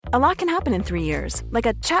A lot can happen in 3 years, like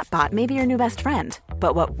a chatbot may be your new best friend.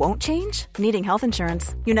 But what won't change? Needing health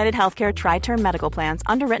insurance. United Healthcare Tri-Term Medical Plans,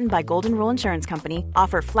 underwritten by Golden Rule Insurance Company,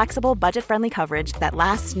 offer flexible, budget-friendly coverage that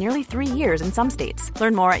lasts nearly 3 years in some states.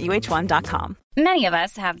 Learn more at uh1.com. Many of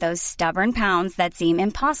us have those stubborn pounds that seem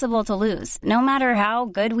impossible to lose, no matter how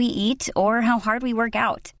good we eat or how hard we work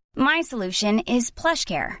out. My solution is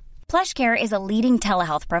PlushCare. PlushCare is a leading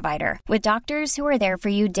telehealth provider with doctors who are there for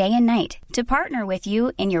you day and night to partner with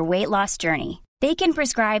you in your weight loss journey. They can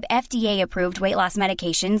prescribe FDA-approved weight loss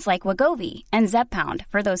medications like Wegovy and Zepbound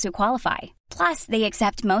for those who qualify. Plus, they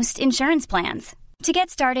accept most insurance plans. To get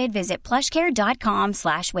started, visit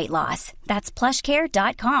plushcare.com/weightloss. That's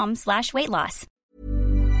plushcare.com/weightloss.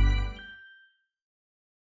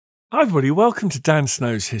 Hi everybody, welcome to Dan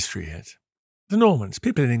Snow's History Hit. The Normans.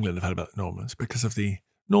 People in England have heard about the Normans because of the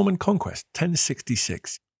Norman Conquest,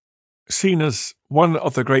 1066. Seen as one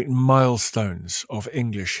of the great milestones of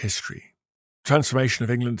English history. Transformation of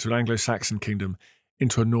England to an Anglo-Saxon kingdom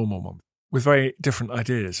into a Norman one, with very different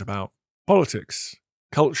ideas about politics,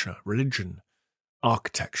 culture, religion,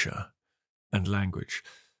 architecture, and language.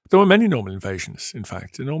 There were many Norman invasions, in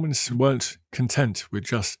fact. The Normans weren't content with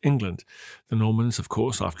just England. The Normans, of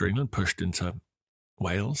course, after England, pushed into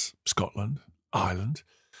Wales, Scotland, Ireland,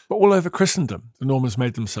 but all over Christendom, the Normans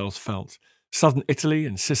made themselves felt. Southern Italy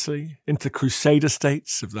and Sicily, into the Crusader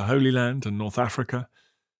states of the Holy Land and North Africa.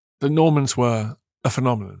 The Normans were a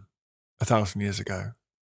phenomenon 1,000 years ago.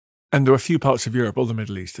 And there were a few parts of Europe or the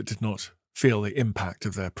Middle East that did not feel the impact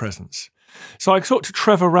of their presence. So I talked to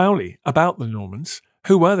Trevor Rowley about the Normans.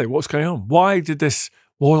 Who were they? What's going on? Why did this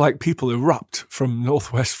warlike people erupt from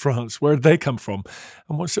northwest France? Where did they come from?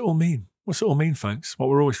 And what's it all mean? What's it all mean, folks? What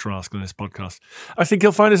we're always trying to ask on this podcast. I think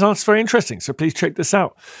you'll find his answers very interesting, so please check this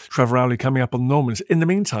out. Trevor Rowley coming up on Normans. In the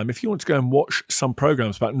meantime, if you want to go and watch some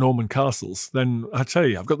programmes about Norman castles, then I tell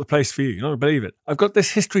you, I've got the place for you. You're not going to believe it. I've got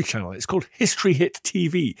this history channel. It's called History Hit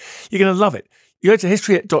TV. You're going to love it. You go to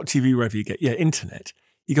historyhit.tv wherever you get your internet.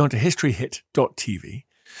 You go into historyhit.tv,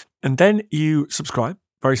 and then you subscribe.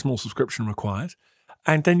 Very small subscription required.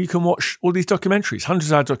 And then you can watch all these documentaries, hundreds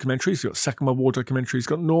of hour documentaries. You've got Second World War documentaries, you've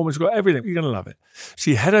got Normans, you've got everything. You're going to love it. So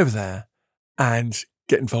you head over there and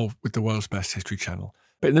get involved with the world's best history channel.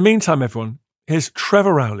 But in the meantime, everyone, here's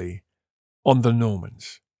Trevor Rowley on the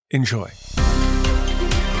Normans. Enjoy.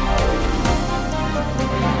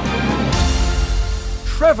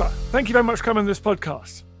 Trevor, thank you very much for coming on this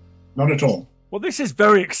podcast. Not at all. Well, this is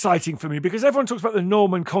very exciting for me because everyone talks about the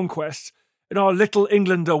Norman conquest in our little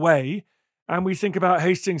England away. And we think about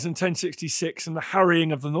Hastings in 1066 and the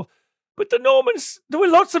harrying of the North. But the Normans, there were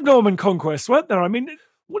lots of Norman conquests, weren't there? I mean,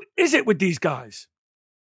 what is it with these guys?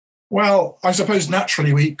 Well, I suppose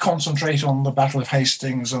naturally we concentrate on the Battle of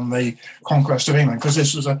Hastings and the conquest of England because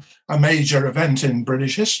this was a major event in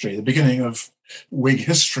British history, the beginning of Whig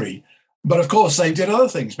history. But of course, they did other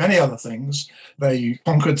things, many other things. They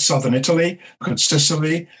conquered southern Italy, conquered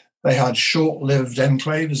Sicily. They had short-lived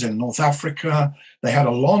enclaves in North Africa. They had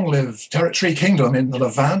a long-lived territory kingdom in the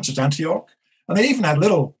Levant at Antioch. And they even had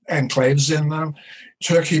little enclaves in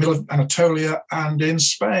Turkey, Anatolia, and in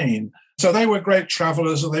Spain. So they were great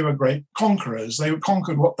travelers and they were great conquerors. They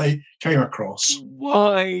conquered what they came across.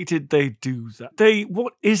 Why did they do that?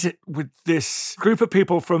 What is it with this group of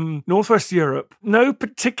people from Northwest Europe? No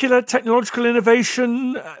particular technological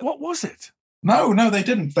innovation? What was it? No, they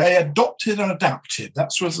didn't. They adopted and adapted.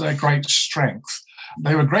 That was their great strength.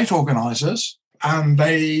 They were great organisers, and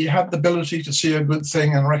they had the ability to see a good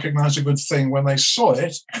thing and recognise a good thing when they saw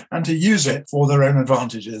it and to use it for their own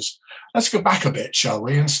advantages. Let's go back a bit, shall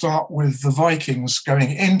we, and start with the Vikings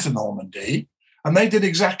going into Normandy, and they did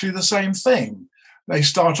exactly the same thing. They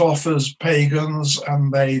start off as pagans,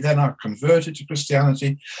 and they then are converted to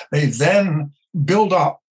Christianity. They then build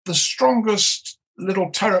up the strongest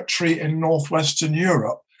little territory in northwestern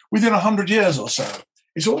Europe within 100 years or so.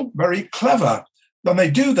 It's all very clever. And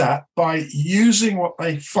they do that by using what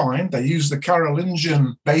they find. They use the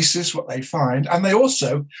Carolingian basis, what they find, and they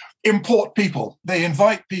also import people. They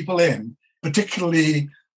invite people in, particularly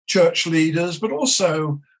church leaders, but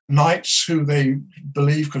also knights who they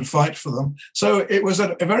believe can fight for them. So it was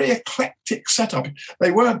a very eclectic setup.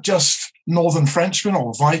 They weren't just Northern Frenchmen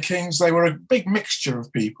or Vikings. They were a big mixture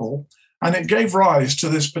of people. And it gave rise to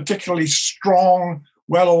this particularly strong,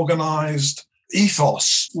 well-organized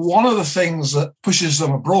ethos. One of the things that pushes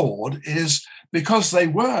them abroad is because they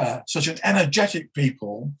were such an energetic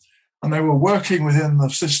people and they were working within the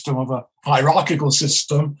system of a hierarchical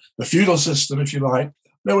system, the feudal system, if you like,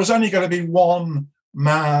 there was only going to be one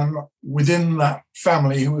man within that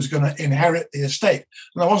family who was going to inherit the estate.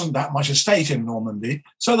 And there wasn't that much estate in Normandy.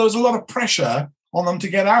 So there was a lot of pressure on them to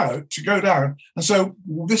get out, to go down. And so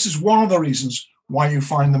this is one of the reasons why you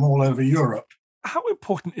find them all over Europe. How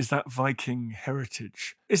important is that Viking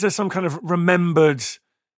heritage? Is there some kind of remembered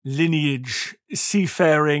lineage,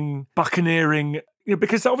 seafaring, buccaneering?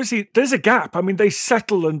 Because obviously there's a gap. I mean, they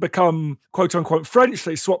settle and become quote unquote French.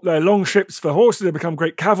 They swap their long ships for horses. They become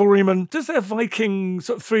great cavalrymen. Does their Viking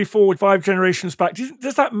sort of 3, 4, 5 generations back,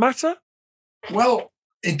 does that matter? Well,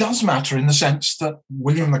 it does matter in the sense that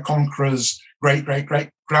William the Conqueror's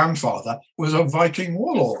great-great-great-grandfather was a Viking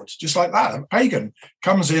warlord, just like that. A pagan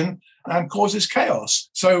comes in and causes chaos.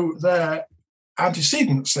 So their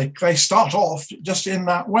antecedents, they start off just in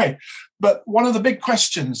that way. But one of the big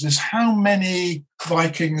questions is how many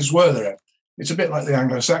Vikings were there? It's a bit like the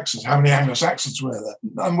Anglo-Saxons. How many Anglo-Saxons were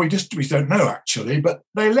there? And we don't know, actually, but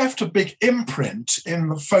they left a big imprint in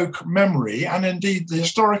the folk memory and indeed the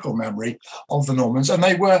historical memory of the Normans. And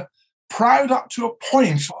they were proud up to a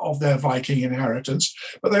point of their Viking inheritance,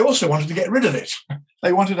 but they also wanted to get rid of it.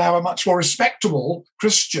 They wanted to have a much more respectable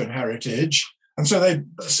Christian heritage. And so they,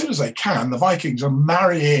 as soon as they can, the Vikings are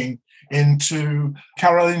marrying into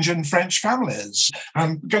Carolingian French families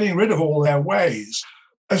and getting rid of all their ways.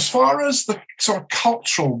 As far as the sort of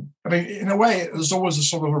cultural, I mean, in a way, there's always a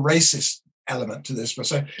sort of a racist element to this. But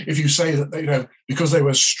so if you say that, because they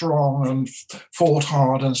were strong and fought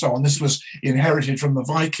hard and so on, this was inherited from the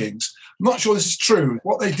Vikings, I'm not sure this is true.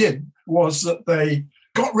 What they did was that they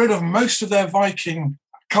got rid of most of their Viking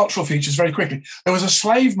cultural features very quickly. There was a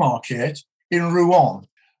slave market in Rouen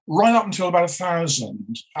right up until about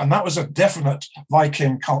 1000, and that was a definite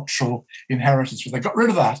Viking cultural inheritance. But they got rid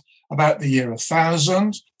of that about the year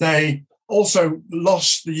 1000. They also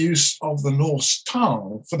lost the use of the Norse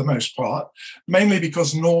tongue for the most part, mainly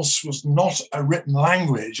because Norse was not a written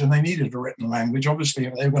language, and they needed a written language, obviously,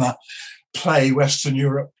 if they were going to play Western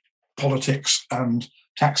Europe politics and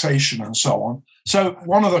taxation and so on. So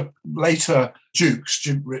one of the later dukes,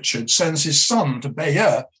 Duke Richard, sends his son to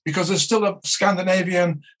Bayeux because there's still a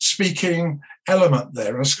Scandinavian-speaking element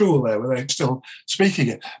there, a school there where they're still speaking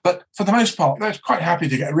it. But for the most part, they're quite happy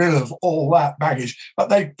to get rid of all that baggage. But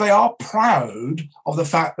they are proud of the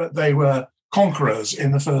fact that they were conquerors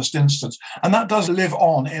in the first instance. And that does live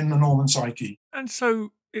on in the Norman psyche. And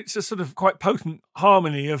so it's a sort of quite potent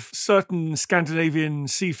harmony of certain Scandinavian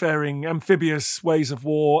seafaring amphibious ways of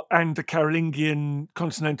war and the Carolingian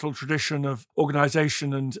continental tradition of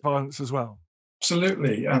organisation and violence as well.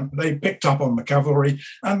 Absolutely. And they picked up on the cavalry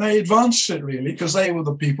and they advanced it really because they were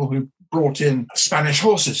the people who brought in Spanish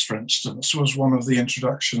horses, for instance, was one of the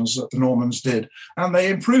introductions that the Normans did. And they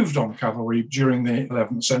improved on cavalry during the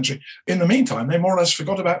 11th century. In the meantime, they more or less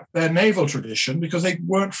forgot about their naval tradition because they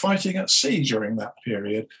weren't fighting at sea during that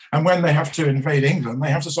period. And when they have to invade England,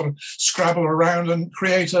 they have to sort of scrabble around and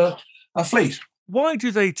create a fleet. Why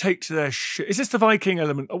do they take to their ships? Is this the Viking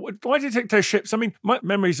element? Why do they take to their ships? I mean, my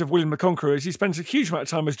memories of William the Conqueror is he spends a huge amount of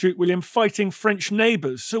time as Duke William fighting French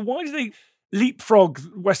neighbours. So why do they leapfrog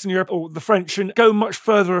Western Europe or the French and go much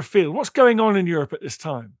further afield? What's going on in Europe at this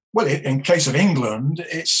time? Well, in case of England,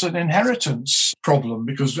 it's an inheritance problem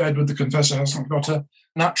because Edward the Confessor hasn't got a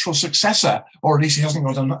natural successor, or at least he hasn't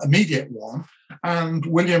got an immediate one. And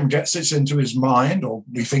William gets it into his mind, or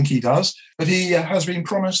we think he does, that he has been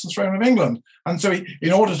promised the throne of England. And so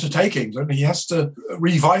in order to take England, he has to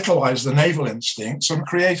revitalise the naval instincts and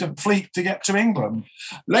create a fleet to get to England.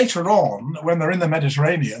 Later on, when they're in the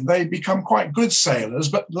Mediterranean, they become quite good sailors,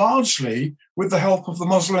 but largely with the help of the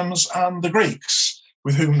Muslims and the Greeks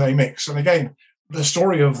with whom they mix. And again, the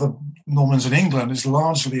story of the Normans in England is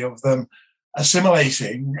largely of them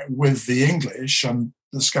assimilating with the English and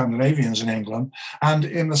the Scandinavians in England, and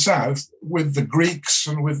in the south with the Greeks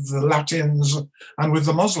and with the Latins and with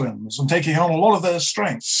the Muslims, and taking on a lot of their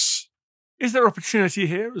strengths. Is there opportunity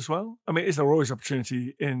here as well? I mean, is there always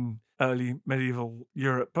opportunity in early medieval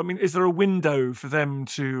Europe? I mean, is there a window for them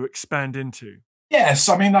to expand into? Yes,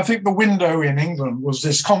 I mean, I think the window in England was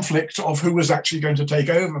this conflict of who was actually going to take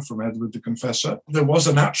over from Edward the Confessor. There was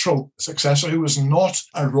a natural successor who was not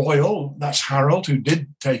a royal, that's Harold, who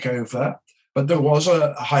did take over. But there was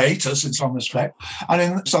a hiatus in some respect. And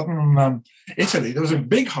in southern Italy, there was a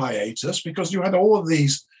big hiatus because you had all of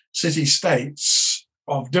these city-states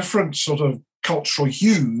of different sort of cultural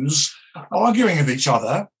hues arguing with each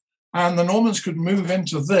other. And the Normans could move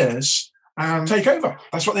into this and take over.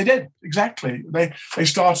 That's what they did, exactly. They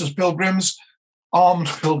start as pilgrims, armed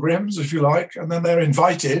pilgrims, if you like, and then they're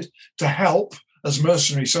invited to help as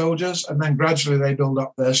mercenary soldiers, and then gradually they build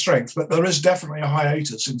up their strength. But there is definitely a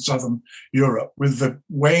hiatus in southern Europe with the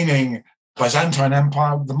waning Byzantine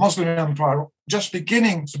Empire, the Muslim Empire just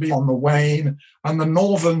beginning to be on the wane, and the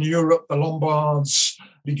northern Europe, the Lombards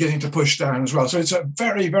beginning to push down as well. So it's a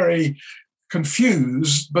very, very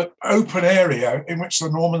confused but open area in which the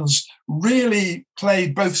Normans really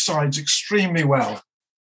played both sides extremely well.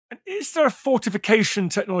 And is there a fortification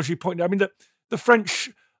technology point? I mean, the French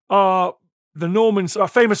the Normans are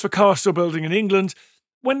famous for castle building in England.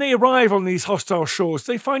 When they arrive on these hostile shores,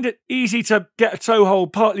 they find it easy to get a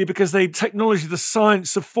toehold, partly because the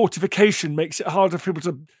science of fortification makes it harder for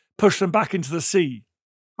people to push them back into the sea.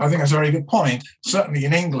 I think that's a very good point. Certainly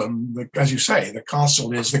in England, as you say, the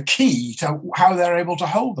castle is the key to how they're able to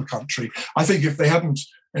hold the country. I think if they hadn't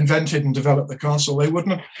invented and developed the castle, they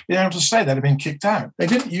wouldn't have been able to stay. They'd have been kicked out. They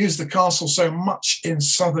didn't use the castle so much in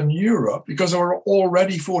southern Europe because there were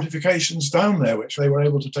already fortifications down there, which they were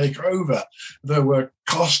able to take over. There were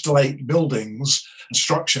castellate buildings,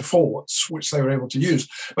 structure forts, which they were able to use.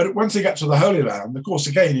 But once they get to the Holy Land, of course,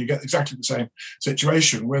 again, you get exactly the same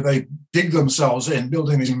situation where they dig themselves in,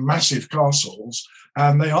 building these massive castles,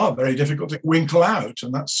 and they are very difficult to winkle out,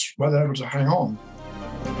 and that's why they're able to hang on.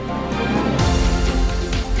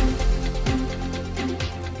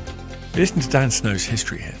 Listen to Dan Snow's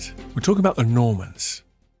History Hit. We're talking about the Normans.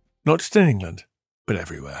 Not just in England, but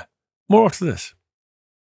everywhere. More after this.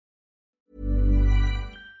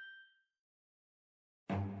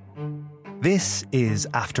 This is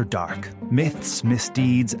After Dark, myths,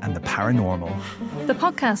 misdeeds, and the paranormal. The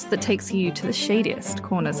podcast that takes you to the shadiest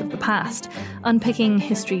corners of the past, unpicking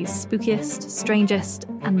history's spookiest, strangest,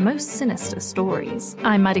 and most sinister stories.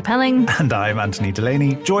 I'm Maddie Pelling. And I'm Anthony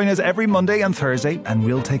Delaney. Join us every Monday and Thursday, and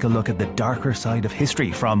we'll take a look at the darker side of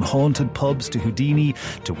history, from haunted pubs to Houdini,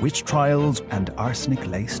 to witch trials and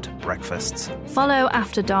arsenic-laced breakfasts. Follow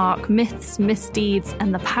After Dark, myths, misdeeds,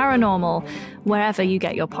 and the paranormal wherever you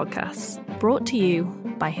get your podcasts. Brought to you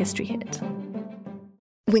by History Hit.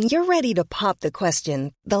 When you're ready to pop the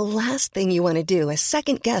question, the last thing you want to do is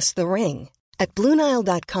second-guess the ring. At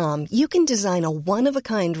BlueNile.com, you can design a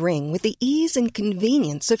one-of-a-kind ring with the ease and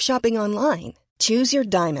convenience of shopping online. Choose your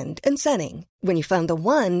diamond and setting. When you find the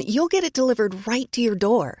one, you'll get it delivered right to your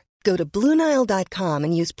door. Go to BlueNile.com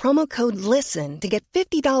and use promo code LISTEN to get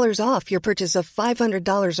 $50 off your purchase of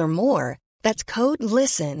 $500 or more. That's code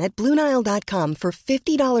LISTEN at BlueNile.com for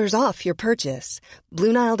 $50 off your purchase.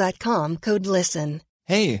 BlueNile.com, code LISTEN.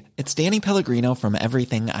 Hey, it's Danny Pellegrino from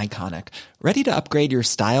Everything Iconic. Ready to upgrade your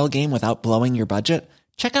style game without blowing your budget?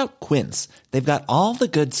 Check out Quince. They've got all the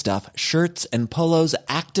good stuff, shirts and polos,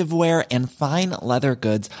 activewear, and fine leather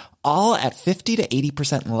goods, all at 50 to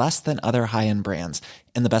 80% less than other high-end brands.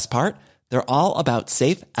 And the best part? They're all about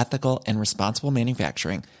safe, ethical, and responsible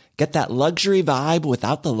manufacturing. Get that luxury vibe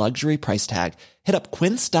without the luxury price tag. Hit up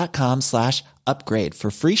quince.com/upgrade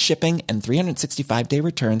for free shipping and 365-day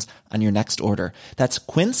returns on your next order. That's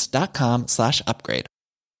quince.com/upgrade.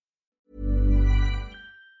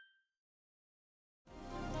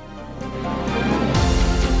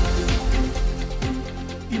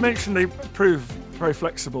 You mentioned they prove very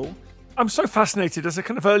flexible. I'm so fascinated. As a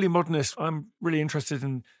kind of early modernist, I'm really interested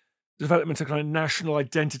in the development of kind of national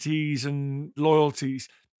identities and loyalties.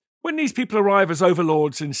 When these people arrive as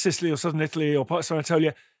overlords in Sicily or southern Italy or parts of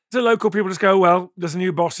Anatolia, do local people just go, well, there's a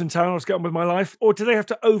new boss in town, let's get on with my life? Or do they have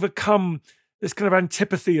to overcome this kind of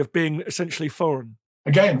antipathy of being essentially foreign?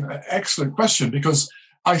 Again, excellent question, because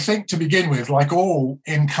I think to begin with, like all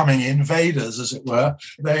incoming invaders, as it were,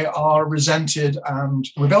 they are resented and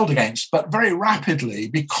rebelled against, but very rapidly,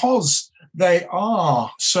 because they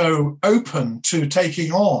are so open to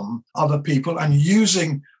taking on other people and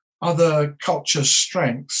using other cultures'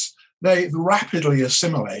 strengths, they rapidly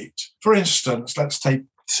assimilate. For instance, let's take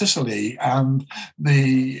Sicily and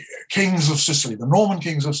the kings of Sicily, the Norman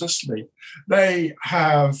kings of Sicily. They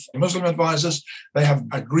have Muslim advisors, they have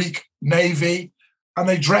a Greek navy, and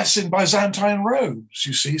they dress in Byzantine robes,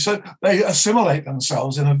 you see. So they assimilate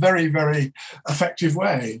themselves in a very, very effective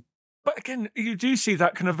way. But again, you do see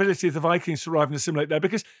that kind of ability of the Vikings to arrive and assimilate there,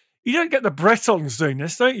 because you don't get the Bretons doing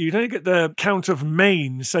this, don't you? You don't get the Count of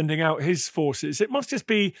Maine sending out his forces. It must just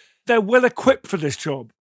be they're well equipped for this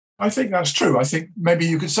job. I think that's true. I think maybe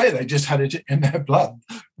you could say they just had it in their blood.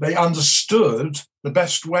 They understood the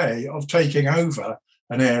best way of taking over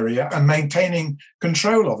an area and maintaining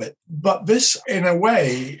control of it. But this, in a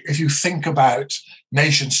way, if you think about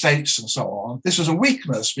nation states and so on, this was a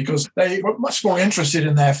weakness because they were much more interested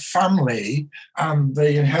in their family and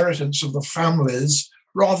the inheritance of the families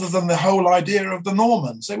rather than the whole idea of the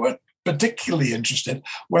Normans. They weren't particularly interested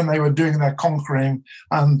when they were doing their conquering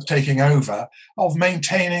and taking over of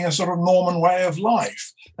maintaining a sort of Norman way of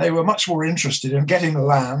life. They were much more interested in getting the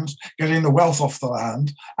land, getting the wealth off the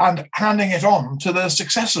land, and handing it on to their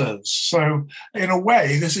successors. So in a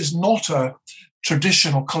way, this is not a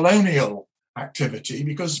traditional colonial activity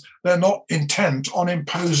because they're not intent on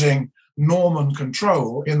imposing Norman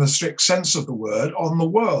control in the strict sense of the word on the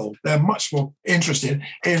world. They're much more interested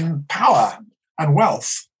in power and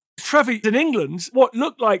wealth. Trevor, in England, what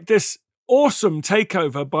looked like this awesome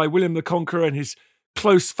takeover by William the Conqueror and his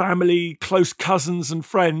close family, close cousins and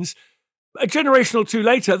friends, a generation or two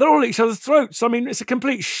later, they're all at each other's throats. I mean, it's a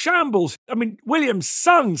complete shambles. I mean, William's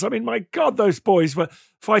sons, I mean, my God, those boys were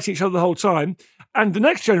fighting each other the whole time. And the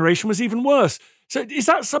next generation was even worse. So is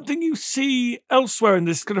that something you see elsewhere in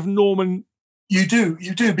this kind of Norman? You do,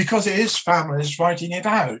 because it is families fighting it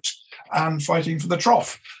out and fighting for the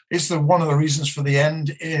trough. It's one of the reasons for the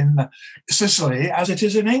end in Sicily, as it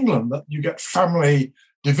is in England, that you get family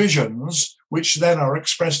divisions, which then are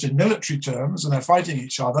expressed in military terms, and they're fighting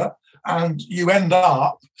each other. And you end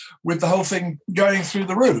up with the whole thing going through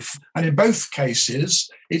the roof. And in both cases,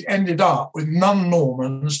 it ended up with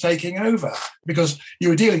non-Normans taking over because you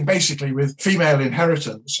were dealing basically with female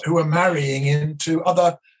inheritance who were marrying into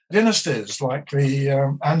other dynasties like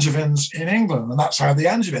the Angevins in England. And that's how the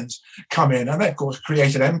Angevins come in. And they, of course,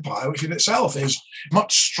 create an empire, which in itself is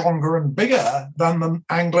much stronger and bigger than the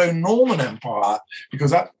Anglo-Norman Empire, because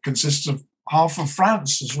that consists of half of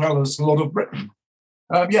France as well as a lot of Britain.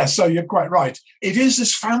 Yes, so you're quite right. It is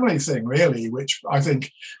this family thing, really, which I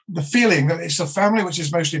think the feeling that it's the family which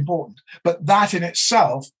is most important, but that in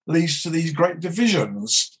itself leads to these great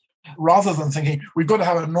divisions, rather than thinking we've got to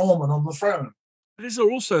have a Norman on the throne. But is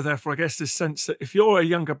there also, therefore, I guess, this sense that if you're a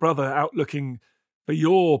younger brother out looking for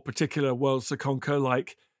your particular worlds to conquer,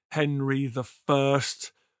 like Henry I,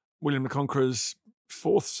 William the Conqueror's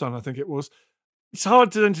fourth son, I think it was, it's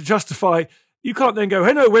hard to justify. You can't then go,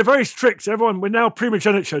 hey, no, we're very strict. Everyone, we're now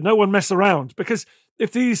primogeniture. No one mess around. Because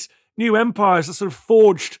if these new empires are sort of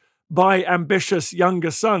forged by ambitious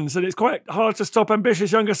younger sons, then it's quite hard to stop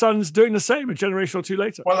ambitious younger sons doing the same a generation or two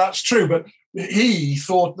later. Well, that's true. But he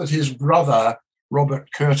thought that his brother, Robert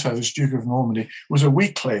Curthose, Duke of Normandy, was a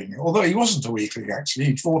weakling, although he wasn't a weakling, actually.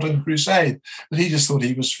 He fought in the Crusade, but he just thought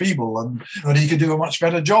he was feeble and that he could do a much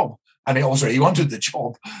better job. And he wanted the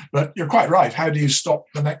job. But you're quite right. How do you stop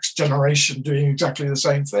the next generation doing exactly the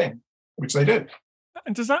same thing, which they did?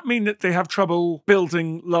 And does that mean that they have trouble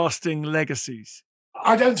building lasting legacies?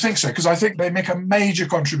 I don't think so, because I think they make a major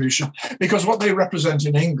contribution, because what they represent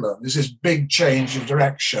in England is this big change of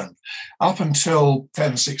direction. Up until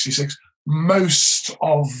 1066, most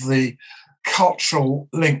of the cultural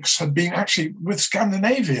links had been actually with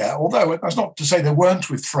Scandinavia, although that's not to say they weren't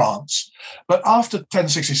with France. But after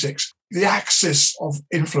 1066, the axis of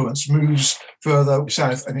influence moves further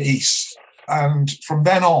south and east. And from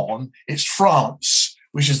then on, it's France,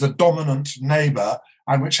 which is the dominant neighbour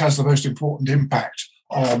and which has the most important impact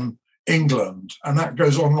on England. And that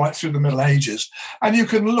goes on right through the Middle Ages. And you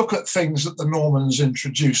can look at things that the Normans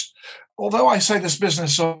introduced. Although I say this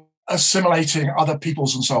business of assimilating other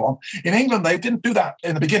peoples and so on, in England, they didn't do that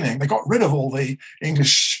in the beginning. They got rid of all the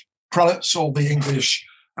English prelates, all the English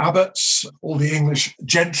abbots, all the English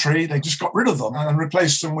gentry. They just got rid of them and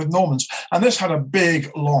replaced them with Normans. And this had a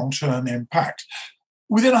big long-term impact.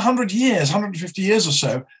 Within 100 years, 150 years or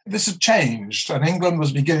so, this had changed, and England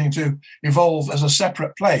was beginning to evolve as a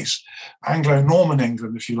separate place, Anglo-Norman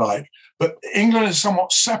England, if you like. But England is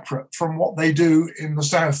somewhat separate from what they do in the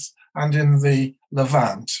south and in the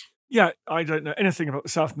Levant. Yeah, I don't know anything about the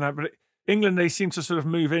south and that, but England, they seem to sort of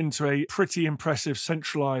move into a pretty impressive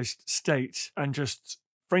centralised state and just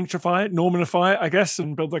Frenchify it, Normanify it, I guess,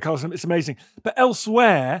 and build their castles. It's amazing. But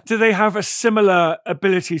elsewhere, do they have a similar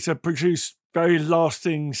ability to produce very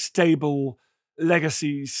lasting, stable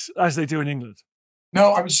legacies as they do in England?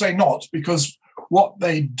 No, I would say not, because what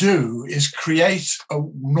they do is create a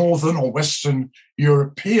Northern or Western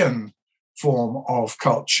European form of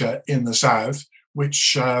culture in the South,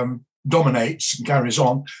 which dominates and carries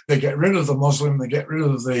on. They get rid of the Muslim, they get rid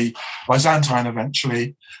of the Byzantine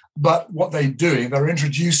eventually. But what they're doing, they're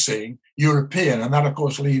introducing European, and that, of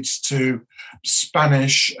course, leads to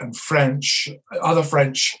Spanish and French, other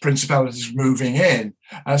French principalities moving in.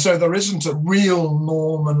 So there isn't a real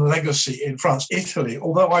Norman legacy in France. Italy,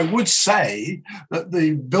 although I would say that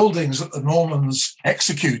the buildings that the Normans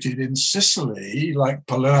executed in Sicily, like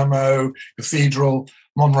Palermo Cathedral,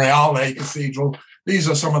 Monreale Cathedral, these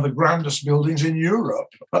are some of the grandest buildings in Europe.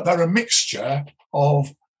 But they're a mixture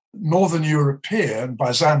of Northern European,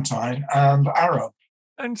 Byzantine, and Arab.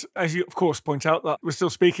 And as you, of course, point out, that we're still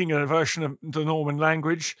speaking a version of the Norman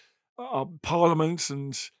language. Our parliament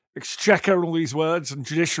and exchequer and all these words and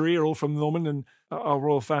judiciary are all from Norman, and our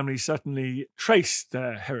royal family certainly trace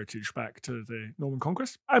their heritage back to the Norman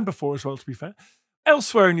conquest, and before as well, to be fair.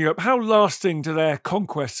 Elsewhere in Europe, how lasting do their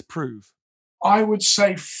conquests prove? I would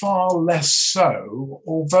say far less so,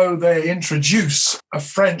 although they introduce a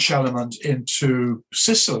French element into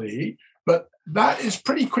Sicily, but that is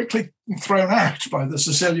pretty quickly thrown out by the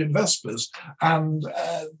Sicilian Vespers, and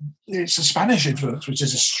it's a Spanish influence, which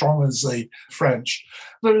is as strong as the French.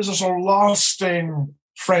 There is a sort of lasting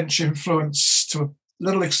French influence to a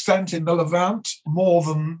little extent in the Levant, more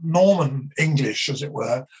than Norman English, as it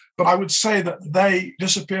were, but I would say that they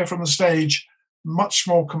disappear from the stage much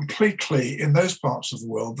more completely in those parts of the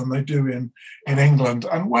world than they do in England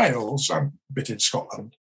and Wales and a bit in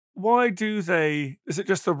Scotland. Why do they? Is it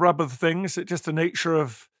just the rub of things? Is it just the nature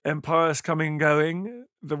of empires coming and going,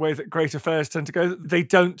 the way that great affairs tend to go? They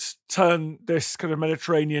don't turn this kind of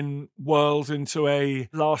Mediterranean world into a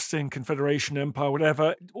lasting confederation empire,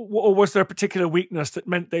 whatever? Or was there a particular weakness that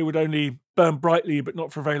meant they would only burn brightly but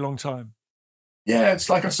not for a very long time? Yeah, it's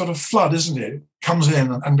like a sort of flood, isn't it? It comes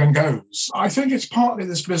in and then goes. I think it's partly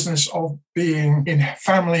this business of being in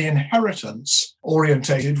family inheritance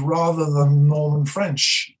orientated rather than Norman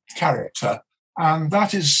French character. And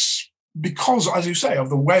that is because, as you say, of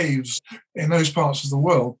the waves in those parts of the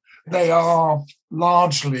world. They are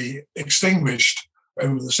largely extinguished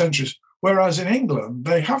over the centuries, whereas in England,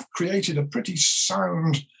 they have created a pretty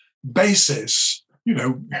sound basis. You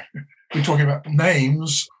know, we're talking about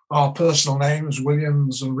names. Our personal names,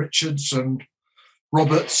 Williams and Richards and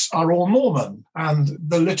Roberts, are all Norman. And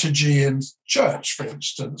the liturgy in church, for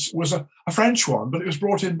instance, was a French one, but it was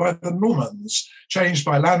brought in by the Normans, changed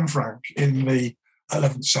by Lanfranc in the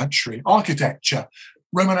 11th century. Architecture,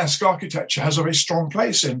 Romanesque architecture, has a very strong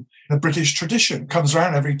place in the British tradition, comes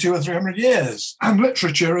around every 200 or 300 years. And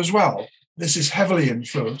literature as well. This is heavily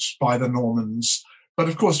influenced by the Normans. But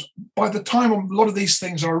of course, by the time a lot of these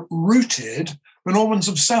things are rooted, the Normans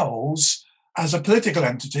themselves, as a political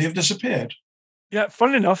entity, have disappeared. Yeah,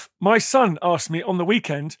 funnily enough, my son asked me on the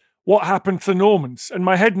weekend what happened to the Normans, and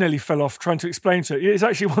my head nearly fell off trying to explain to it. It's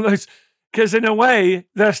actually one of those, because in a way,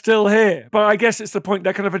 they're still here. But I guess it's the point,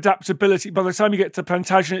 that kind of adaptability. By the time you get to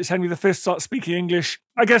Plantagenets, Henry V starts speaking English.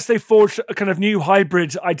 I guess they forged a kind of new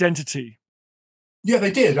hybrid identity. Yeah,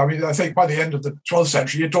 they did. I mean, I think by the end of the 12th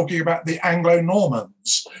century, you're talking about the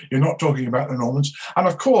Anglo-Normans. You're not talking about the Normans. And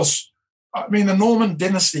of course, I mean, the Norman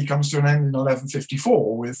dynasty comes to an end in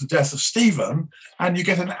 1154 with the death of Stephen, and you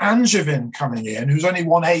get an Angevin coming in who's only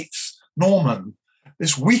 1/8 Norman.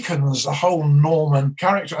 This weakens the whole Norman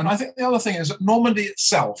character. And I think the other thing is that Normandy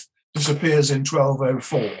itself disappears in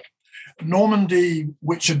 1204. Normandy,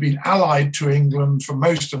 which had been allied to England for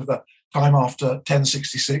most of the time after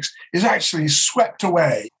 1066, is actually swept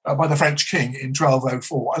away by the French king in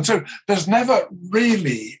 1204. And so there's never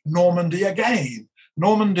really Normandy again.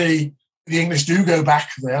 Normandy, the English do go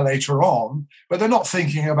back there later on, but they're not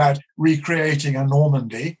thinking about recreating a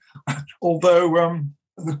Normandy, although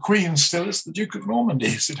the Queen still is the Duke of Normandy,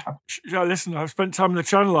 as it happens. Yeah, listen, I've spent time in the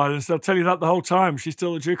Channel Islands. They'll tell you that the whole time. She's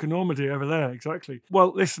still the Duke of Normandy over there, exactly.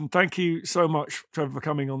 Well, listen, thank you so much, Trevor, for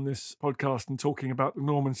coming on this podcast and talking about the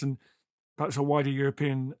Normans and perhaps a wider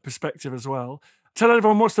European perspective as well. Tell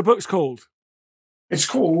everyone what's the book's called. It's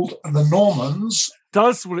called The Normans.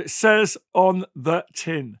 Does what it says on the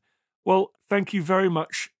tin. Well, thank you very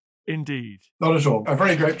much indeed. Not at all. A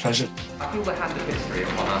very great pleasure. I feel the hand of history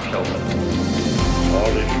upon our shoulders.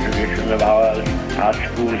 All this tradition of ours, our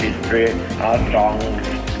school history, our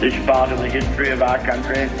songs, this part of the history of our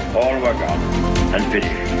country, all were gone and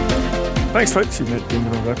finished. Thanks, folks. You've made it in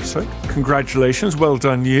another episode. Congratulations. Well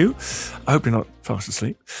done, you. I hope you're not fast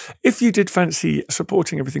asleep. If you did fancy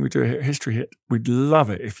supporting everything we do here at History Hit, we'd love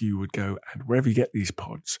it if you would go and wherever you get these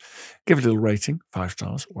pods, give it a little rating, 5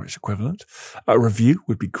 stars or its equivalent. A review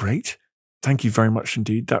would be great. Thank you very much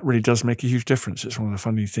indeed. That really does make a huge difference. It's one of the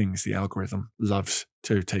funny things the algorithm loves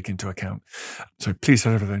to take into account. So please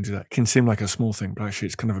head over there and do that. It can seem like a small thing, but actually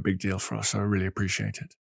it's kind of a big deal for us. So I really appreciate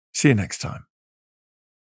it. See you next time.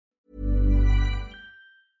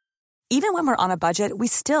 Even when we're on a budget, we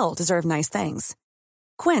still deserve nice things.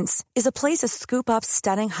 Quince is a place to scoop up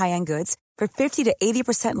stunning high-end goods for 50 to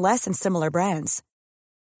 80% less than similar brands.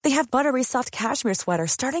 They have buttery soft cashmere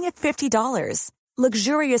sweaters starting at $50,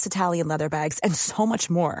 luxurious Italian leather bags, and so much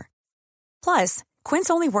more. Plus, Quince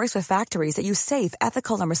only works with factories that use safe,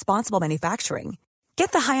 ethical, and responsible manufacturing.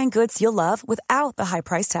 Get the high-end goods you'll love without the high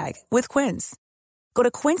price tag with Quince. Go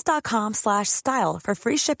to quince.com/style for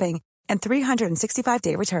free shipping and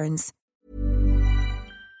 365-day returns.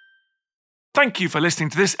 Thank you for listening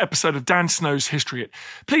to this episode of Dan Snow's History Hit.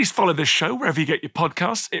 Please follow this show wherever you get your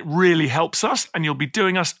podcasts. It really helps us, and you'll be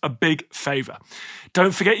doing us a big favour.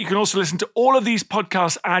 Don't forget, you can also listen to all of these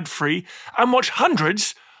podcasts ad-free and watch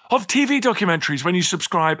hundreds of TV documentaries when you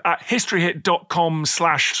subscribe at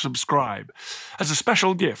historyhit.com/subscribe. As a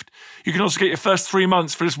special gift, you can also get your first 3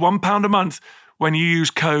 months for just £1 a month when you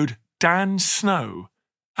use code DANSNOW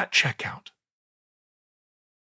at checkout.